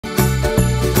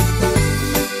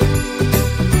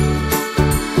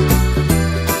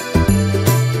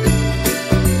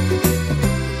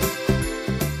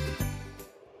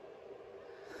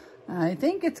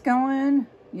think it's going.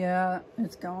 Yeah,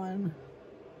 it's going.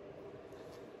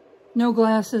 No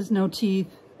glasses, no teeth.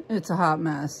 It's a hot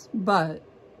mess, but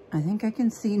I think I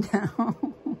can see now.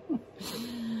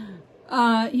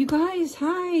 You guys,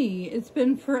 hi. It's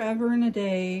been forever and a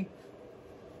day.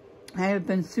 I have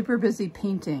been super busy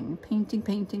painting.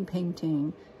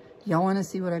 Painting. Y'all want to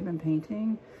see what I've been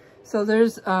painting? So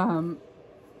there's quite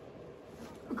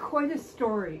a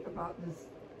story about this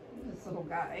little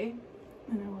guy,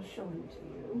 and I will show him to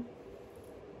you.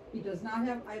 He does not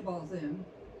have eyeballs in.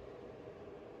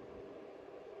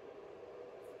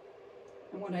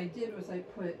 And what I did was I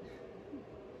put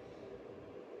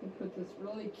this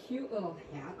really cute little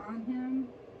hat on him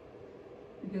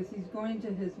because he's going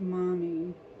to his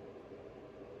mommy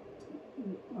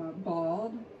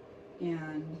bald,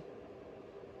 and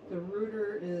the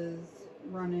rooter is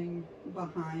running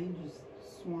behind, just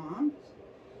swamped.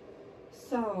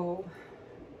 So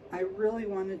I really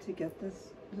wanted to get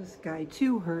this guy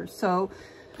to her. So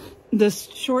this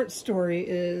short story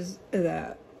is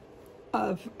that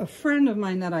a friend of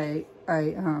mine that I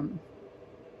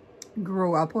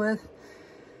grew up with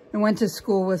and went to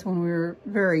school with when we were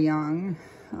very young.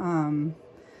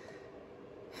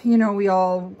 You know, we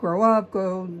all grow up,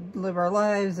 go live our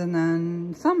lives, and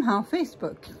then somehow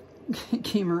Facebook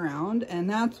came around, and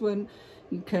that's when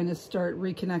you kind of start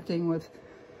reconnecting with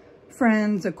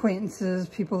friends, acquaintances,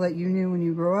 people that you knew when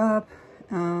you grew up.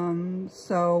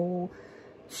 So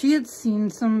she had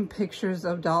seen some pictures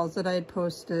of dolls that I had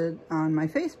posted on my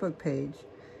Facebook page,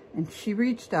 and she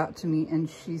reached out to me and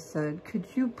she said, could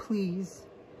you please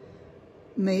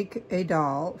make a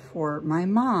doll for my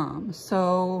mom?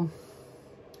 So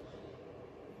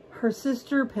her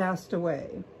sister passed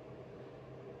away.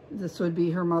 This would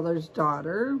be her mother's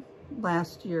daughter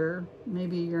last year,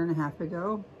 maybe a year and a half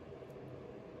ago,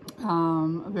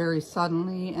 very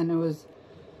suddenly, and it was,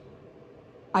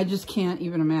 I just can't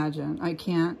even imagine. I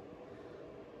can't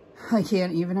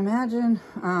even imagine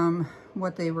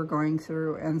what they were going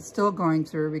through and still going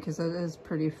through, because it is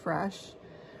pretty fresh.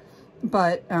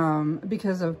 But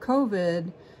because of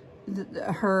COVID,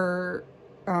 the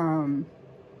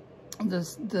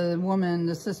woman,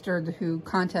 the sister who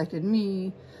contacted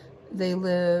me, they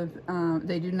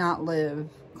do not live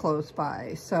close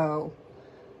by. So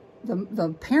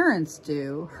the parents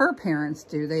do, her parents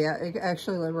do. They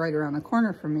actually live right around the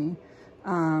corner from me.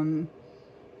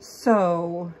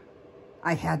 So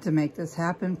I had to make this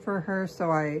happen for her. So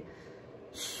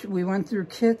we went through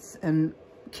kits and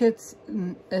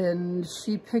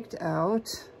she picked out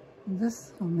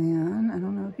this little man. I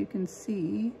don't know if you can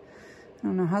see. I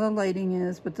don't know how the lighting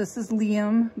is, but this is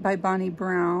Liam by Bonnie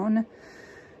Brown.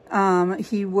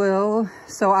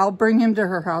 So I'll bring him to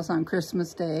her house on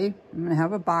Christmas Day. I'm going to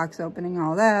have a box opening,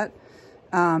 all that.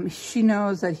 She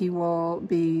knows that he will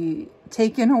be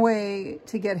taken away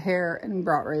to get hair and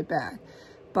brought right back.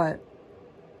 But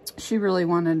she really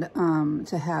wanted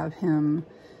to have him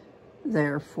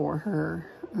there for her,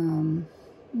 you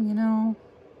know.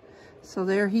 So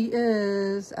there he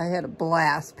is. I had a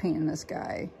blast painting this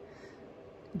guy.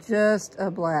 Just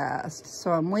a blast.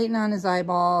 So I'm waiting on his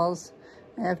eyeballs.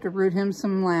 I have to root him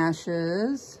some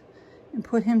lashes and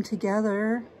put him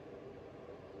together.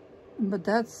 But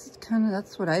that's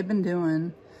what I've been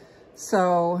doing.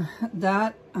 So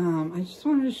that, I just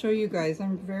wanted to show you guys,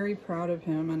 I'm very proud of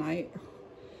him, and I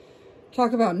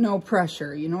talk about no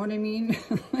pressure, you know what I mean?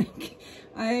 Like,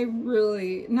 I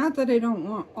really, not that I don't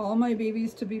want all my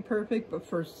babies to be perfect, but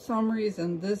for some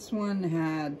reason, this one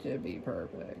had to be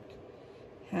perfect.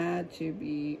 Had to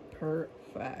be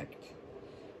perfect.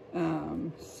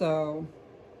 So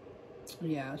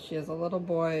yeah, she has a little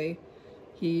boy.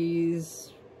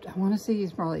 He's, I want to say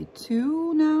he's probably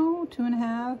 2 now,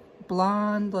 2.5,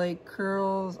 blonde, like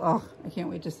curls. Oh, I can't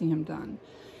wait to see him done.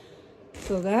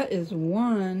 So that is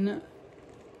one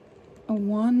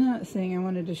thing I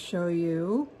wanted to show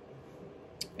you.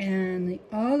 And the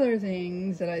other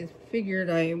things that I figured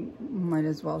I might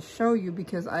as well show you,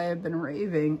 because I have been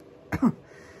raving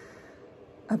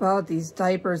about these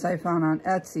diapers I found on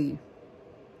Etsy.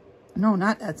 No,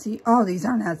 not Etsy. Oh, these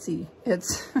aren't Etsy.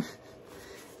 It's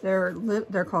they're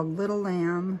called Little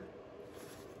Lamb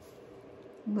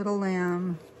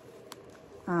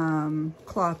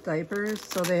cloth diapers.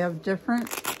 So they have different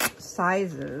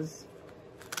sizes.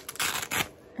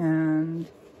 And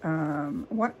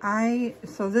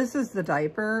so this is the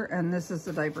diaper and this is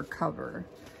the diaper cover.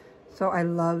 So I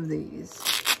love these.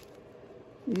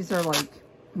 These are like,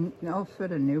 they'll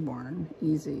fit a newborn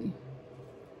easy.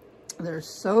 They're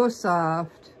so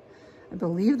soft. I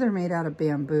believe they're made out of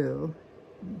bamboo.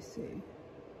 Let me see.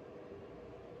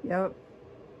 Yep.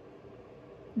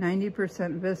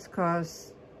 90%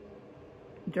 viscose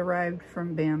derived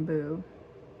from bamboo,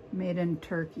 made in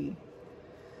Turkey.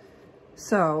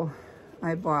 So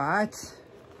I bought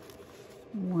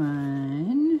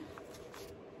one.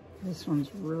 This one's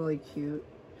really cute.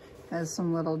 Has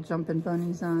some little jumping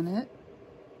bunnies on it.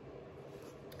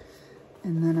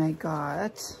 And then I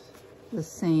got the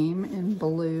same in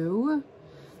blue.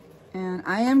 And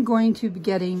I am going to be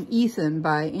getting Ethan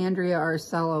by Andrea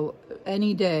Arcello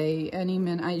any day, any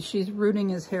minute. She's rooting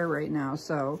his hair right now,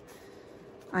 so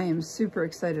I am super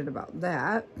excited about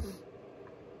that.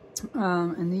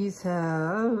 And these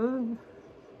have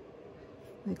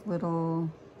like little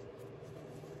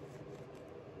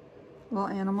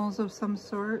animals of some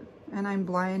sort. And I'm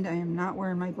blind. I am not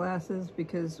wearing my glasses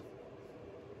because,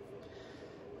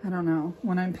 I don't know,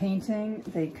 when I'm painting,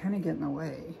 they kind of get in the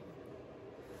way.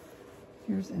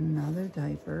 Here's another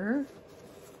diaper.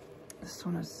 This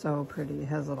one is so pretty. It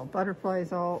has little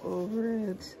butterflies all over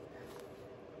it.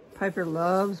 Piper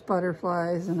loves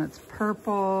butterflies, and it's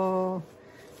purple.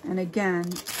 And again,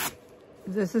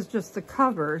 this is just the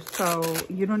cover, so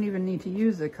you don't even need to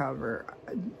use the cover.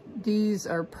 These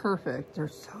are perfect. They're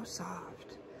so soft.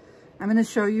 I'm going to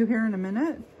show you here in a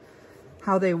minute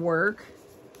how they work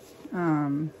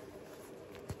on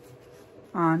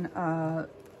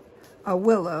a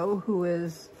Willow, who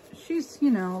is, she's,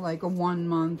 you know, like a 1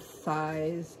 month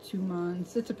size, 2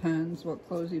 months. It depends what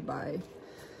clothes you buy.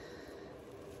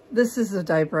 This is a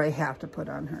diaper I have to put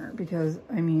on her because,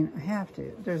 I mean, I have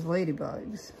to. There's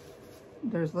ladybugs.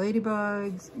 There's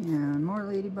ladybugs and more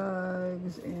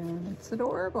ladybugs, and it's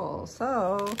adorable.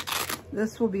 So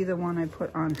this will be the one I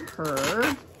put on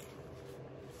her.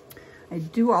 I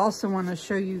do also want to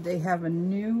show you, they have a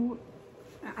new,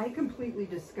 I completely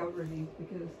discovered these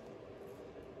because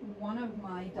one of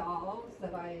my dolls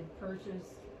that I had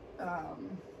purchased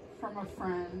from a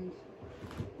friend,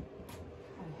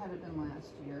 I had it been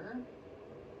last year,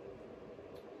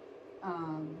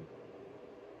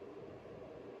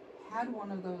 had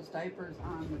one of those diapers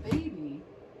on the baby,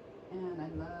 and I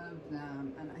loved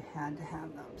them, and I had to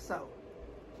have them. So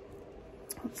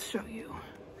let's show you.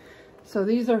 So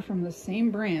these are from the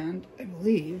same brand, I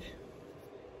believe.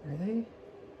 Are they?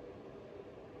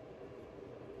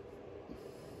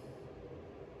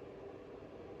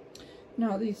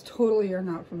 No, these totally are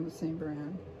not from the same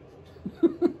brand.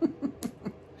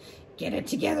 Get it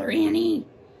together, Annie.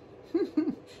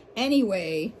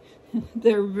 Anyway,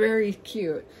 they're very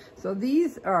cute. So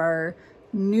these are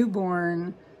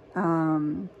newborn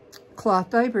cloth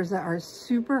diapers that are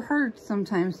super hard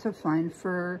sometimes to find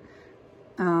for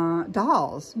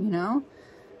dolls, you know,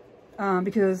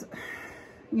 because,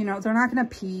 you know, they're not going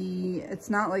to pee.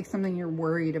 It's not like something you're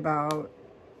worried about.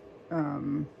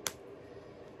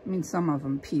 I mean, some of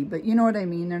them pee, but you know what I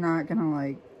mean? They're not going to,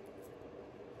 like,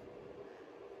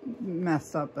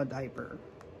 mess up a diaper.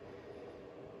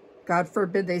 God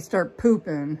forbid they start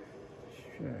pooping.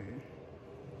 Sure.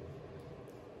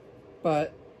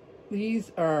 But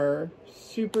these are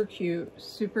super cute,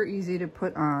 super easy to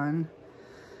put on.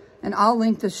 And I'll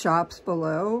link the shops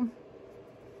below.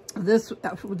 This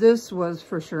was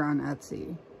for sure on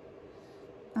Etsy.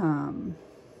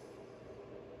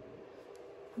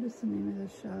 What is the name of the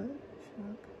shop?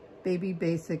 Baby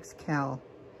Basics Cal.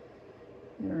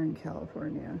 They're in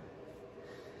California.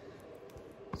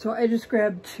 So I just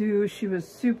grabbed two. She was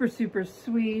super, super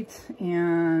sweet.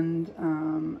 And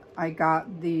I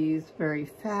got these very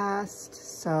fast.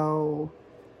 So,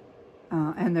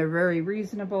 and they're very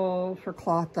reasonable for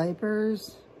cloth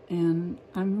diapers. And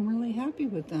I'm really happy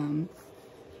with them.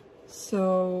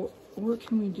 So what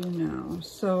can we do now?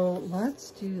 So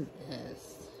let's do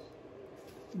this.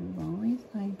 Move all these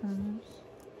diapers.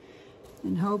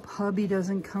 And hope hubby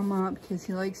doesn't come up because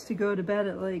he likes to go to bed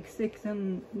at like 6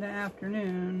 in the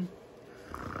afternoon.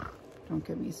 Don't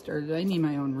get me started. I need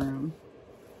my own room.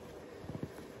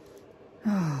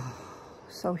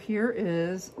 So here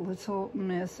is little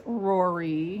Miss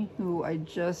Rory, who I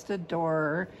just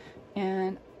adore.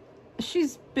 And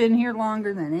she's been here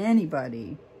longer than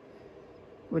anybody,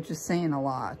 which is saying a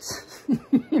lot.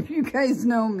 If you guys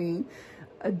know me,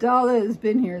 a doll that has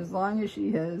been here as long as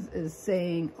she has is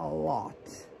saying a lot.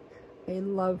 I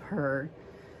love her.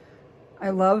 I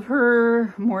love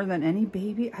her more than any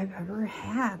baby I've ever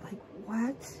had. Like,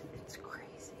 what? It's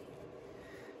crazy.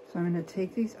 So I'm going to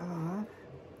take these off.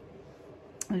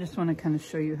 I just want to kind of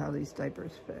show you how these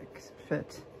diapers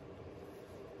fit.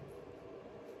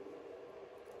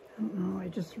 I don't know. I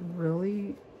just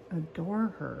really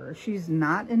adore her. She's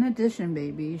not an edition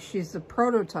baby. She's a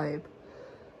prototype.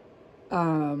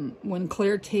 When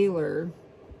Claire Taylor,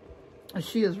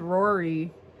 she is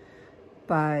Rory,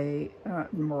 by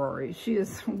Rory. She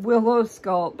is Willow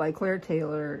Sculpt by Claire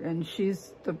Taylor, and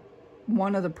she's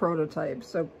one of the prototypes.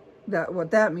 So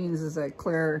what that means is that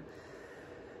Claire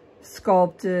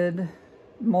sculpted,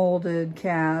 molded,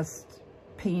 cast,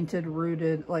 painted,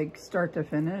 rooted, like start to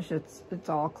finish. It's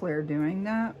all Claire doing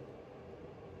that.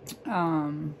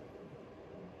 And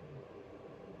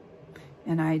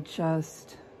I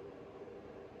just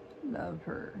love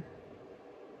her.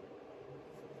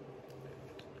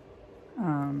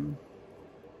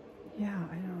 Yeah,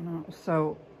 I don't know.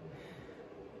 So,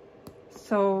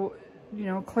 you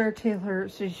know, Claire Taylor,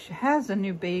 she has a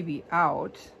new baby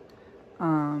out.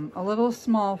 A little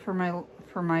small for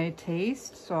my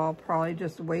taste, so I'll probably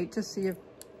just wait to see if,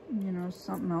 you know,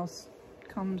 something else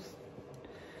comes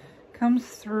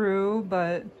through,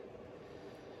 but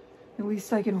at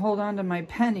least I can hold on to my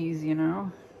pennies, you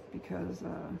know, because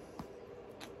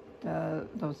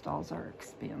those dolls are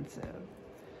expensive.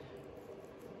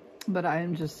 But I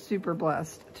am just super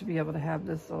blessed to be able to have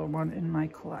this little one in my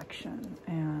collection,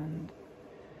 and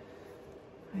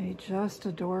I just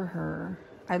adore her.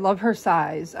 I love her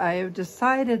size. I have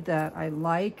decided that I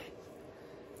like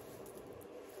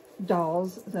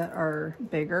dolls that are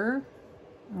bigger.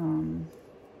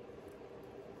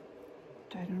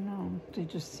 I don't know. They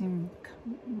just seem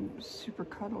super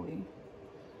cuddly.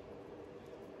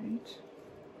 Right?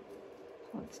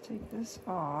 So let's take this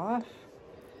off.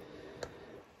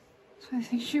 So I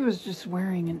think she was just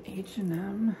wearing an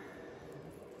H&M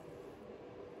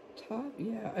top.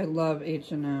 Yeah, I love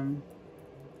H&M.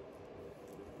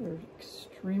 They're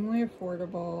extremely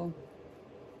affordable.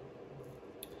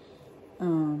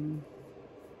 And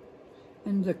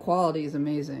the quality is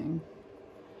amazing.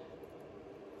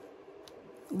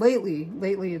 Lately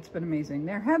it's been amazing.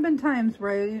 There have been times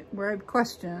where I've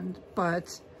questioned,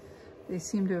 but they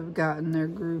seem to have gotten their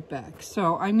groove back.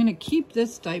 So I'm going to keep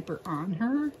this diaper on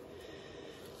her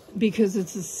because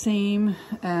it's the same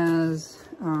as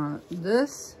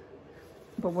this.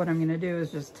 But what I'm going to do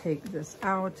is just take this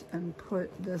out and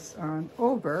put this on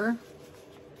over.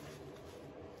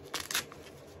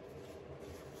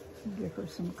 Give her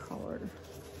some color.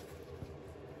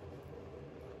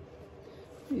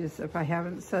 Yes, if I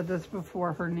haven't said this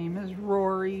before, her name is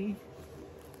Rory.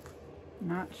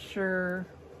 Not sure.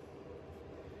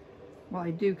 Well,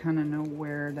 I do kind of know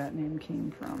where that name came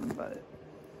from, but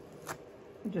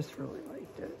I just really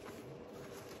liked it.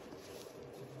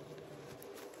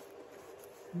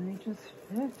 And they just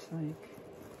fit like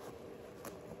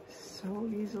so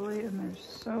easily, and they're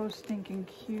so stinking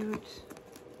cute.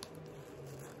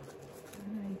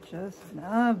 And I just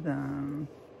love them.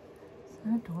 Isn't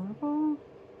that adorable?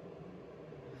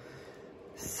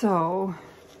 So,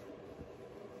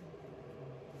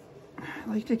 I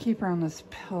like to keep her on this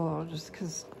pillow just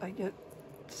because I get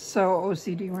so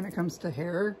OCD when it comes to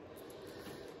hair.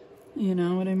 You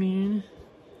know what I mean?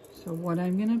 So what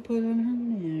I'm going to put on her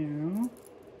now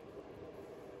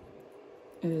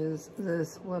is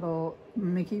this little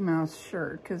Mickey Mouse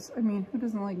shirt. Because, I mean, who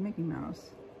doesn't like Mickey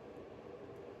Mouse?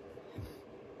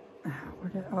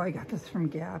 Oh, I got this from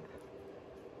Gap.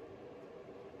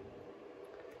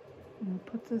 I'm gonna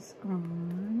put this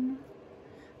on.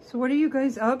 So what are you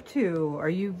guys up to? Are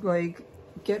you like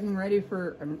getting ready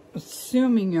for, I'm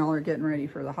assuming y'all are getting ready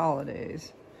for the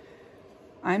holidays.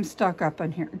 I'm stuck up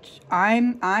in here.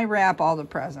 I wrap all the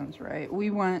presents, right?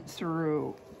 We went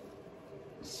through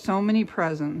so many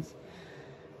presents,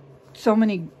 so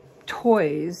many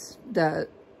toys that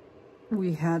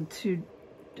we had to,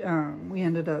 we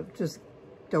ended up just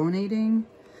donating.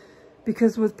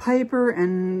 Because with Piper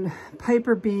and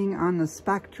Piper being on the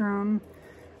spectrum,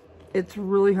 it's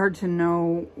really hard to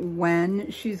know when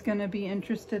she's going to be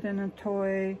interested in a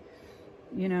toy,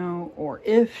 you know, or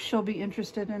if she'll be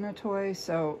interested in a toy.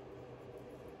 So,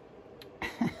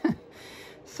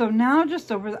 so now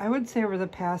just over, I would say over the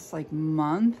past like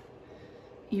month,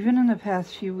 even in the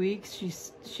past few weeks,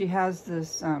 she has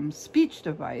this speech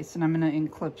device, and I'm going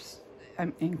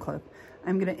to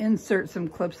I'm going to insert some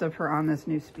clips of her on this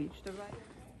new speech device.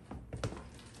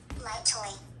 Light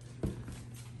toy.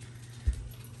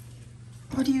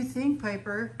 What do you think,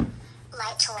 Piper?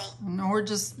 Light toy. No, we're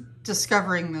just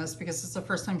discovering this because it's the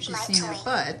first time she's seen it,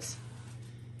 but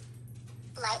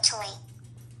light toy.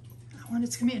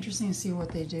 It's going to be interesting to see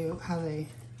what they do, how they...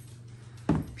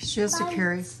 She has to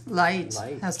carry... Light.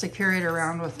 Has to carry it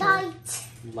around with her.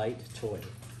 Light toy.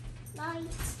 Light.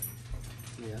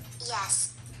 Yeah.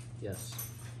 Yes. Yes.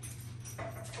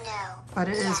 No. But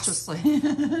it is just like...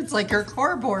 it's like her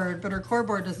core board, but her core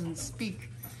board doesn't speak.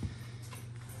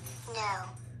 No.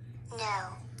 No.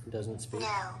 It doesn't speak?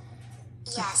 No.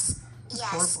 Yes.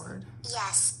 Yes. Core board.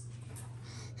 Yes.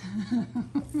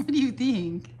 What do you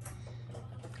think?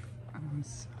 Oh,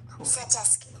 so cool. Sit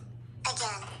desk.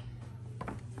 Again.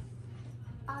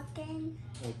 Again.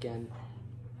 Again.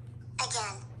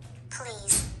 Again.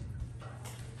 Please.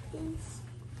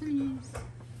 Please.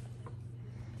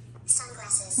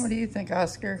 Sunglasses. What do you think,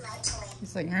 Oscar? Light toy.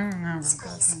 He's like, I don't know.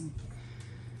 Squeeze.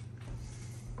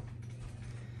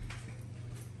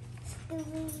 Squeeze. I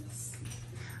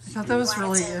thought that was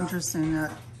really Water. interesting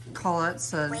that Colette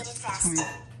said, Weighted vest. can we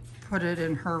put it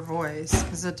in her voice?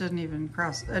 Because it didn't even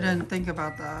cross, I didn't think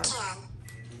about that. Can.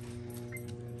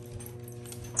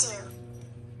 Do.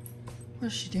 What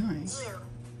is she doing? You.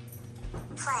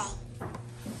 Play.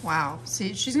 Wow.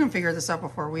 See, she's going to figure this out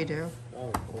before we do.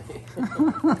 Oh boy.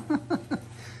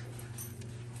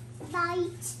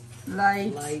 Light.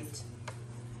 Light. Light.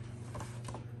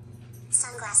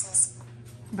 Sunglasses.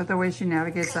 But the way she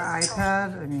navigates the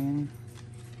iPad, I mean...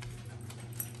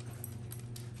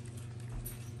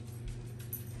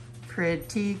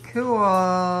 Pretty cool.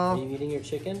 Are you eating your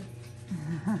chicken?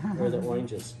 Or the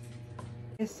oranges?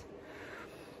 It's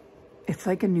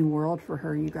like a new world for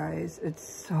her, you guys. It's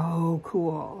so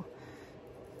cool.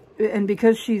 And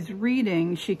because she's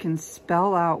reading, she can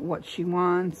spell out what she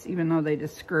wants, even though they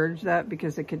discourage that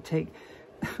because it could take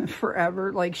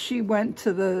forever. Like, she went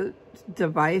to the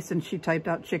device and she typed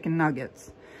out chicken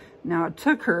nuggets. Now, it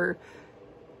took her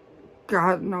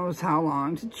God knows how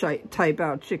long to type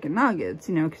out chicken nuggets,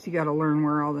 you know, because you got to learn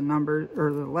where all the numbers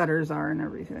or the letters are and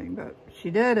everything. But she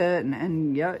did it,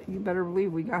 and yeah, you better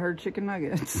believe we got her chicken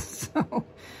nuggets.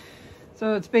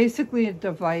 So it's basically a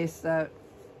device that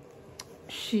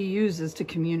she uses to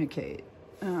communicate.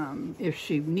 If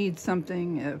she needs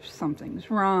something, if something's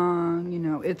wrong, you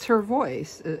know, it's her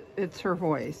voice. It's her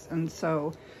voice. And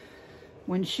so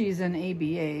when she's in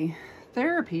ABA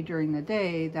therapy during the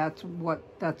day, that's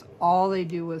all they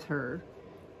do with her,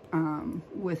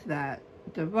 with that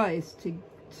device to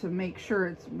make sure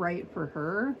it's right for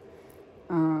her.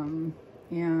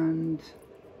 And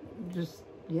just,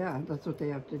 yeah, that's what they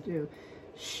have to do.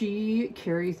 She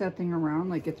carries that thing around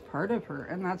like it's part of her,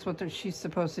 and that's what she's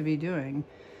supposed to be doing.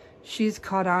 She's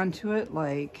caught on to it.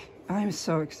 Like, I'm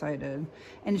so excited.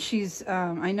 And she's,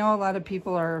 I know a lot of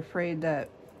people are afraid that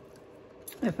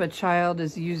if a child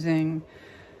is using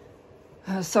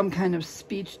some kind of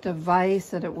speech device,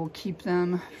 that it will keep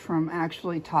them from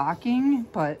actually talking,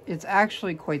 but it's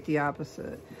actually quite the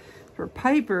opposite. For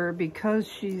Piper, because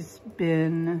she's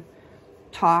been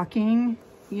talking,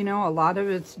 you know, a lot of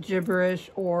it's gibberish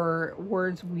or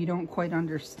words we don't quite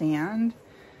understand.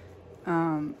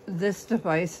 This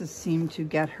device has seemed to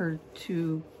get her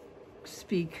to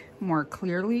speak more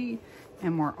clearly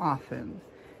and more often,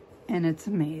 and it's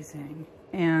amazing.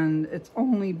 And it's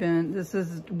only been, this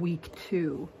is week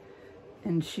 2,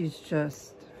 and she's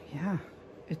just, yeah,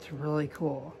 it's really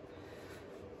cool.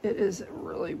 It is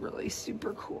really, really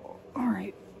super cool. All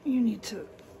right, you need to,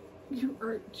 you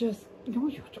are just, no,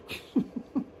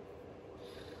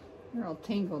 you're all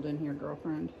tangled in here,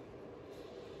 girlfriend.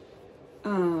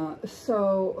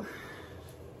 So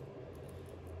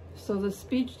the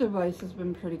speech device has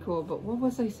been pretty cool, but what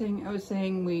was I saying? I was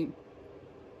saying we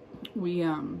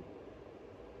went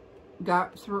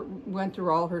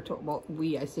through all her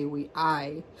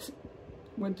I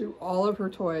went through all of her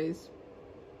toys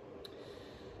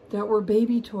that were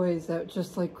baby toys, that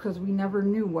just like, because we never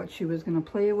knew what she was going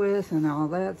to play with and all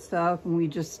that stuff, and we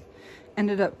just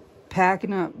ended up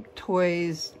packing up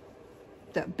toys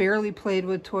that barely played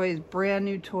with toys, brand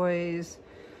new toys,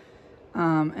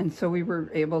 and so we were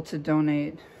able to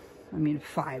donate, I mean,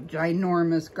 5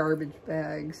 ginormous garbage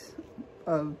bags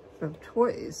of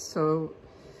toys. So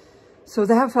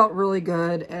that felt really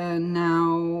good, and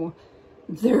now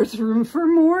there's room for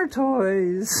more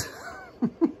toys,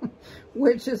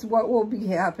 which is what will be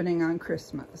happening on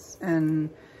Christmas, and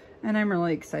I'm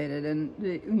really excited. And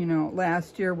you know,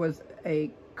 last year was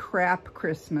a crap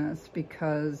Christmas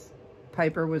because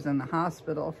Piper was in the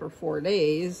hospital for 4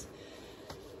 days.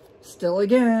 Still,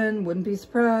 again, wouldn't be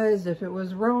surprised if it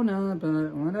was Rona,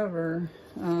 but whatever.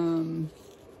 I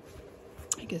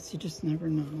guess you just never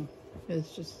know.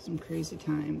 It's just some crazy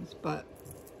times, but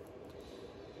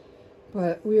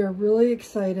we are really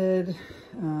excited.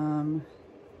 I'm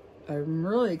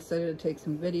really excited to take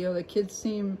some video. The kids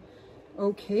seem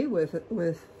okay with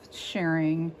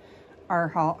sharing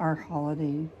our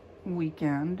holiday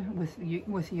weekend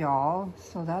with y'all,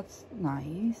 so that's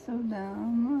nice of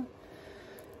them.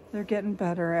 They're getting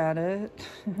better at it.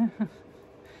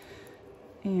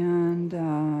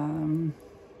 And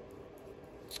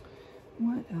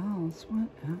what else?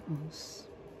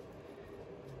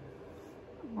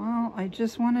 Well, I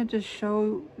just wanted to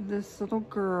show this little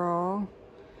girl.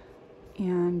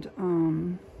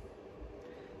 and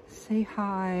say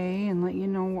hi and let you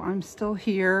know I'm still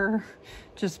here,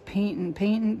 just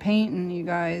painting, you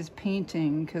guys,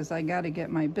 painting, because I got to get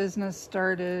my business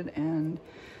started, and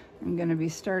I'm going to be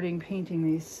starting painting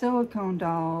these silicone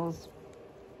dolls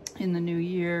in the new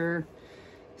year.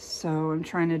 So I'm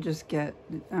trying to just get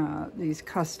these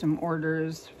custom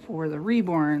orders for the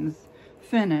reborns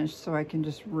finished so I can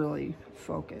just really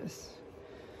focus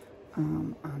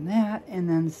on that. And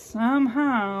then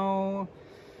somehow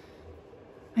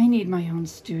I need my own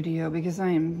studio because I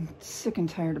am sick and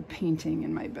tired of painting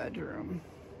in my bedroom.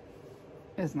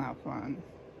 It's not fun.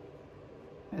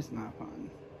 It's not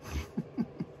fun.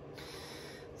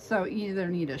 So either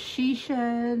need a she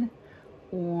shed,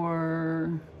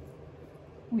 or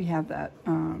we have that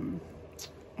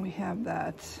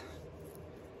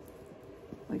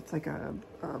it's like a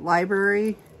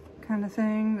library kind of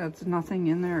thing that's nothing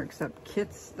in there except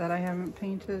kits that I haven't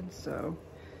painted. So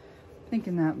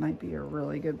thinking that might be a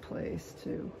really good place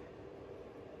to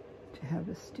have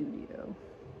a studio.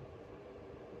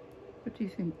 What do you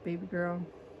think, baby girl?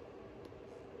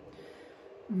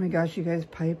 Oh my gosh, you guys,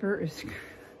 Piper is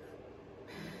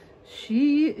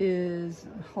she is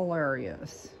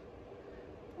hilarious.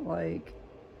 Like,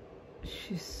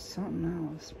 she's something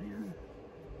else, man.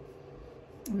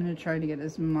 I'm gonna try to get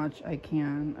as much I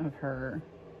can of her,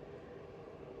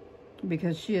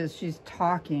 because she's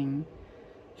talking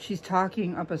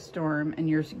up a storm, and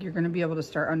you're gonna be able to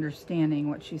start understanding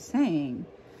what she's saying.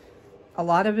 A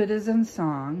lot of it is in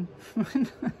song,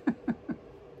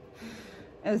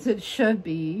 as it should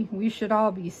be. We should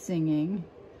all be singing.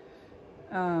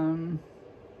 And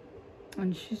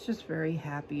she's just very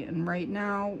happy. And right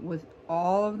now, with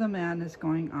all of the madness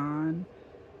going on,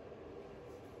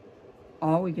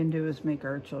 all we can do is make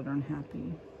our children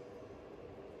happy.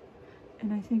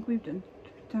 And I think we've done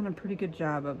a pretty good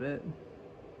job of it.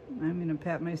 I'm going to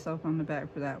pat myself on the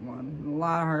back for that one. A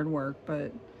lot of hard work,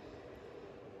 but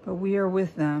we are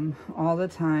with them all the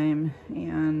time,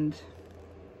 and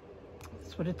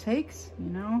that's what it takes, you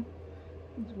know?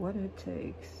 It's what it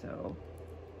takes. So,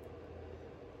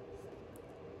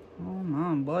 oh,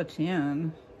 Mom,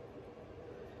 button.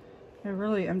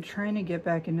 I'm trying to get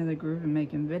back into the groove of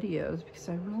making videos because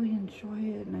I really enjoy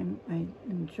it, and I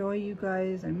enjoy you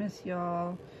guys. I miss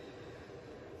y'all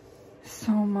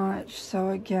so much. So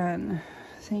again,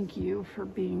 thank you for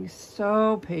being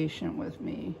so patient with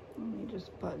me. Let me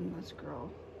just button this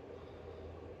girl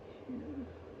here.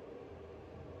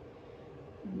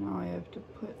 Now I have to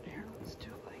put, here, let's do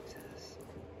it like this.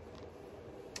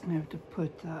 I have to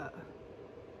put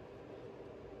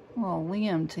little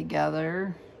Liam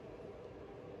together.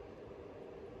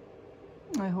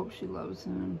 I hope she loves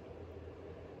him.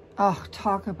 Oh,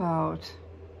 talk about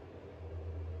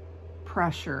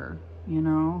pressure, you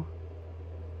know?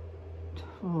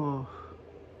 Oh.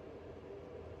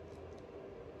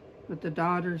 But the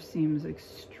daughter seems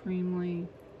extremely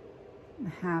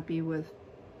happy with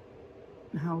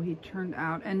how he turned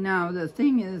out. And now the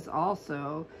thing is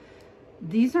also,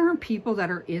 these aren't people that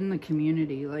are in the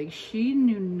community. Like, she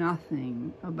knew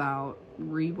nothing about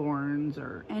reborns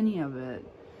or any of it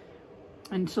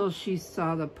until she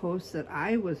saw the posts that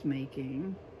I was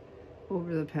making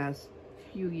over the past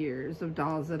few years of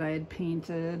dolls that I had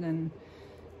painted. And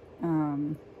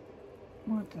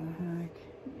what the heck?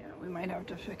 Yeah, we might have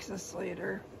to fix this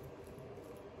later.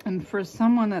 And for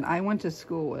someone that I went to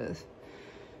school with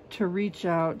to reach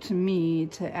out to me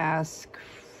to ask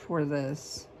for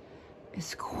this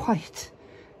is quite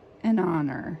an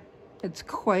honor. It's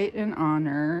quite an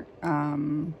honor.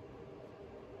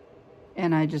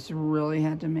 And I just really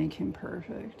had to make him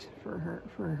perfect for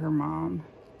her mom.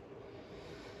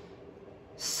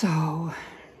 So,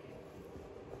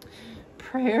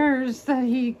 prayers that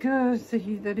he goes,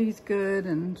 that he's good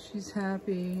and she's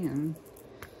happy, and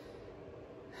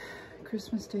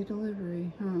Christmas Day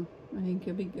delivery, huh? I think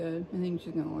he'll be good. I think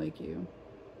she's gonna like you.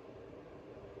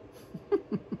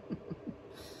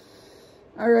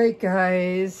 Alright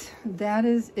guys, that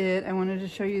is it. I wanted to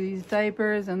show you these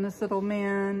diapers and this little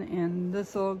man and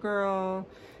this little girl.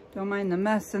 Don't mind the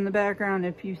mess in the background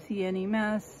if you see any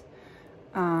mess.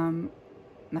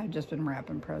 I've just been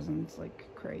wrapping presents like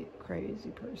crazy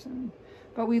person.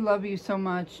 But we love you so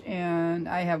much, and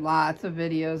I have lots of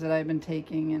videos that I've been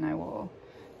taking, and I will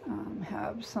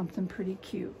have something pretty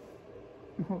cute.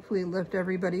 And hopefully lift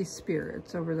everybody's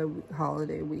spirits over the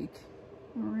holiday week.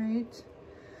 Alright.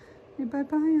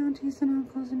 Bye-bye, aunties and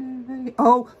uncles and everybody.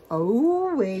 Oh,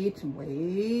 wait.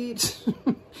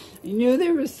 I knew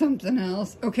there was something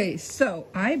else. Okay, so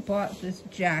I bought this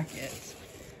jacket.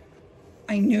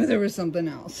 I knew there was something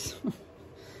else.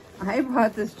 I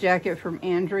bought this jacket from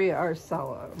Andrea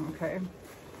Arcello, okay?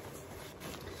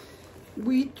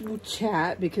 We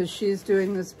chat because she's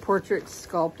doing this portrait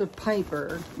sculpt of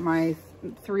Piper, my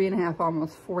 3.5,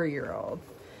 almost 4-year-old.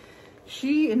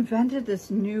 She invented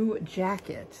this new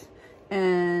jacket,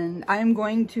 and I'm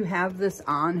going to have this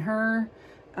on her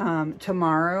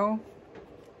tomorrow,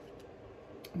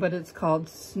 but it's called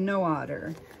Snow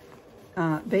Otter.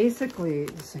 Basically,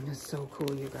 this thing is so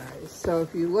cool, you guys. So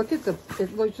if you look at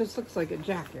it just looks like a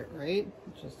jacket, right?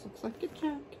 It just looks like a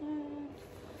jacket.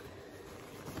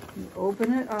 You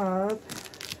open it up.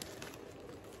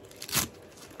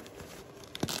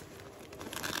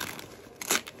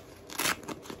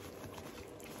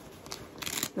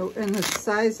 So, and the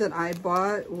size that I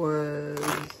bought was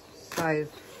size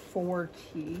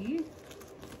 4T.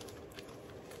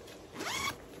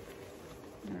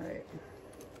 All right.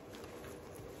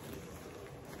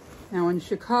 Now in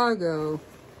Chicago,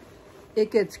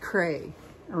 it gets cray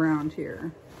around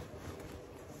here.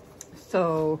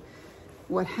 So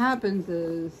what happens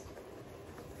is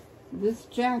this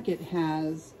jacket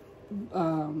has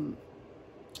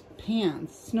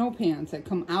pants, snow pants that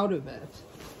come out of it.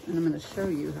 And I'm going to show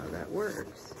you how that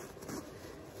works,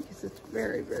 because it's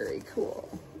very, very cool.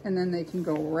 And then they can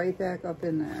go right back up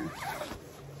in there.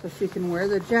 So she can wear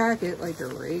the jacket like a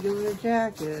regular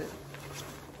jacket.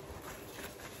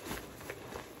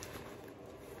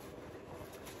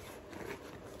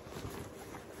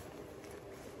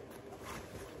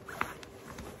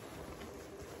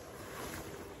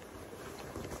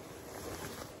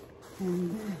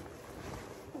 And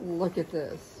look at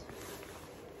this.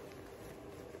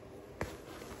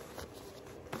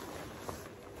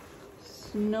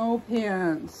 Snow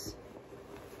pants.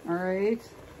 All right.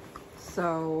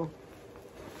 So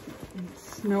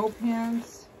snow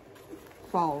pants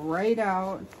fall right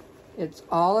out. It's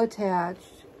all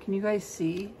attached. Can you guys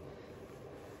see?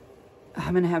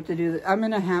 I'm gonna have to do that. I'm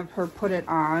gonna have her put it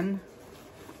on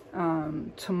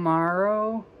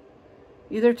tomorrow.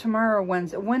 Either tomorrow or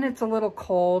Wednesday, when it's a little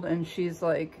cold and she's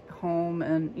like home,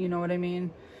 and you know what I mean?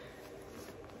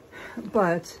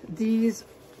 But these,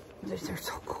 they're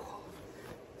so cool.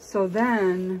 So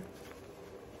then,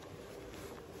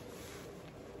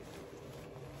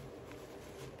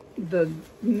 the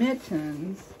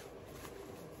mittens,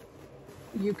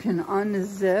 you can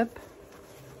unzip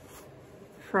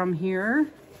from here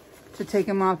to take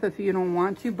them off if you don't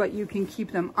want to, but you can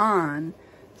keep them on.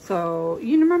 So,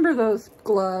 you remember those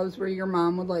gloves where your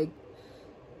mom would like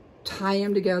tie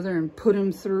them together and put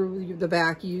them through the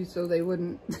back of you so they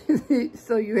wouldn't,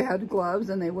 so you had gloves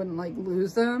and they wouldn't like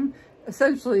lose them?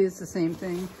 Essentially, it's the same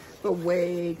thing, but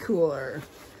way cooler.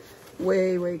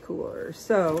 Way, way cooler.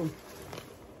 So,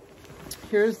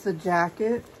 here's the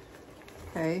jacket,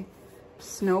 okay?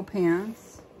 Snow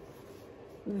pants.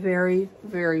 Very,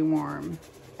 very warm.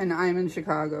 And I'm in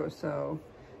Chicago, so.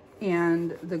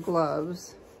 And the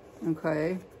gloves,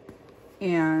 okay?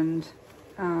 And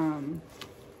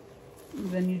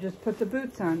then you just put the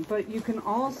boots on. But you can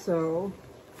also...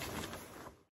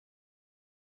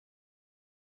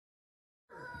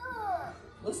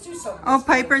 Let's do something. Oh,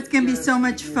 Piper, it's going to be so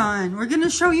much fun. We're going to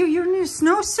show you your new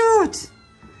snowsuit.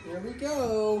 Here we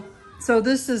go. So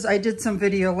this is, I did some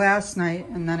video last night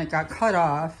and then it got cut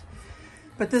off.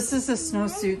 But this is a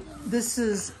snowsuit.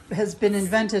 This has been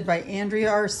invented by Andrea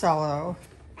Arcello,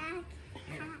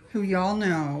 who y'all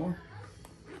know,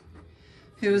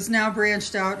 who is now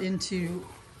branched out into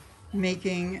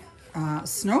making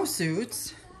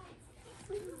snowsuits.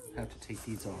 I have to take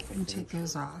these off. Let me take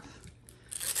those off.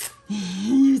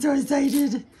 He's so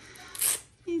excited.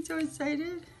 He's so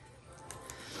excited.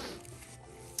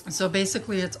 So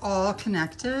basically it's all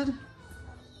connected.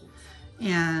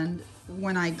 And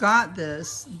when I got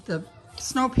this, the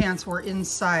snow pants were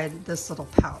inside this little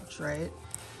pouch, right?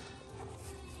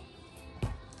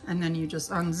 And then you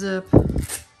just unzip.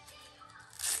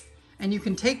 And you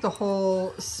can take the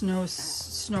whole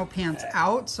snow pants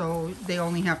out, so they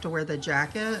only have to wear the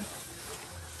jacket.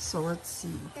 So let's see.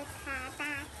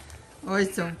 Oh,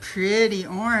 it's so pretty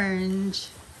orange.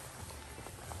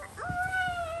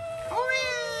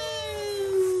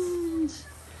 Orange!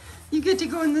 You get to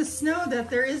go in the snow that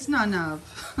there is none of.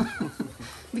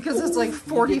 Because it's like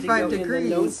 45 degrees.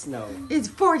 No snow. It's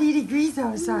 40 degrees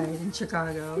outside in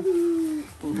Chicago.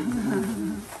 Hold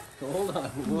on.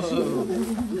 Whoa.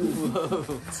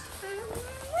 Whoa.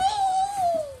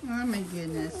 Oh my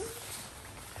goodness.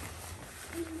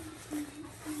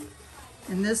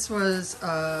 And this was,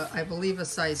 I believe, a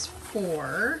size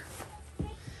 4.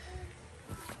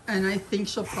 And I think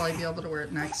she'll probably be able to wear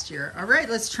it next year. All right,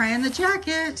 let's try on the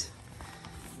jacket.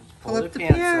 Pull up the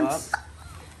pants.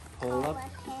 Pull up.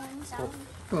 pants on.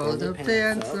 Pull the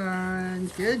pants on.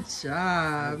 Good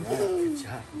job. Alright, good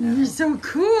job. You're so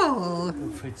cool.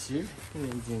 We'll put your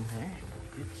hands in there.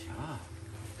 Good job.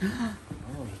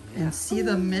 Oh, yeah. And see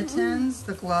the mittens,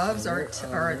 the gloves are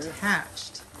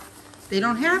attached. They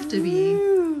don't have to be,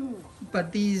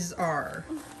 but these are.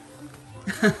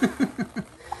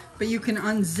 But you can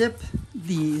unzip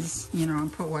these, you know,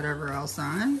 and put whatever else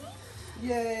on.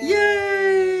 Yay!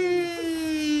 Yay!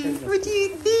 What do you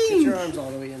Get think? your arms all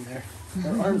the way in there.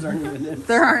 Our arms aren't even in.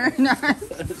 There are not.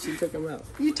 She took them out.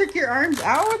 You took your arms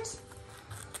out?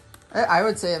 I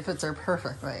would say it fits her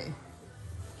perfectly.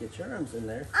 Get your arms in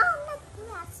there. Oh, look,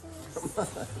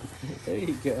 glasses. There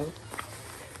you go.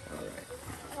 All right.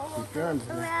 Keep your arms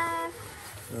in there.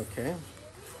 Okay.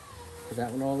 Put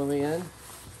that one all the way in.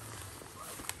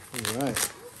 All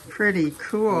right. Pretty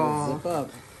cool. Zip up.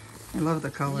 I love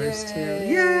the colors Yay. too.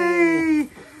 Yay!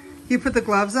 You put the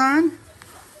gloves on?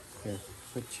 Here,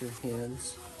 put your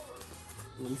hands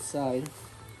inside.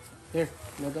 Here,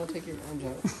 no, don't take your arms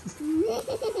out.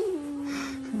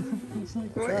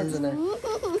 Put your arms in there.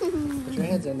 Put your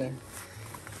hands in there.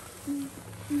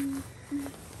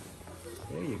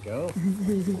 There you go.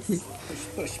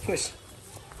 Push, push, push.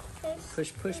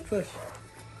 Push, push, push.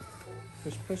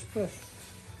 Push, push, push.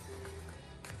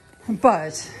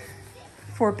 But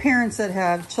for parents that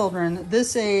have children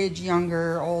this age,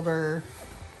 younger, older,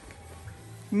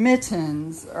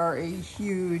 mittens are a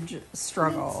huge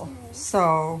struggle.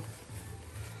 So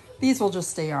these will just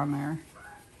stay on there.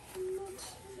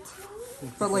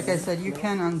 But like I said, you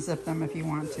can unzip them if you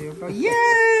want to. But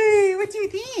yay! What do you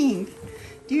think?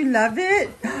 Do you love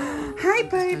it? Hi,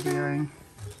 Piper.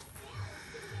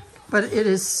 But it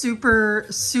is super,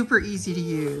 super easy to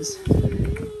use.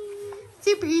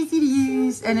 Super easy to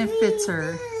use, and it fits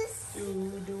her.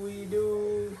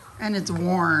 And it's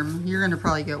warm. You're gonna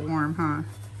probably get warm, huh?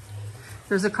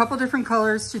 There's a couple different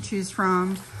colors to choose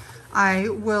from. I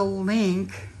will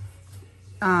link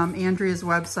Andrea's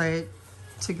website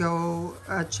to go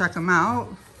check them out.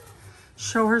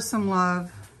 Show her some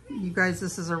love. You guys,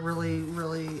 this is a really,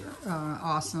 really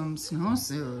awesome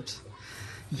snowsuit.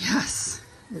 Yes,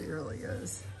 it really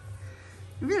is.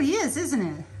 It really is, isn't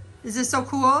it? Is this so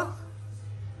cool?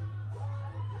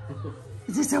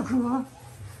 Is this so cool?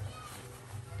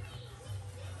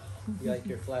 You like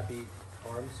your flappy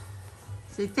arms?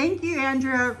 Say thank you,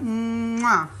 Andrea.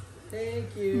 Mwah.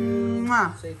 Thank you.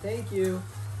 Mwah. Say thank you.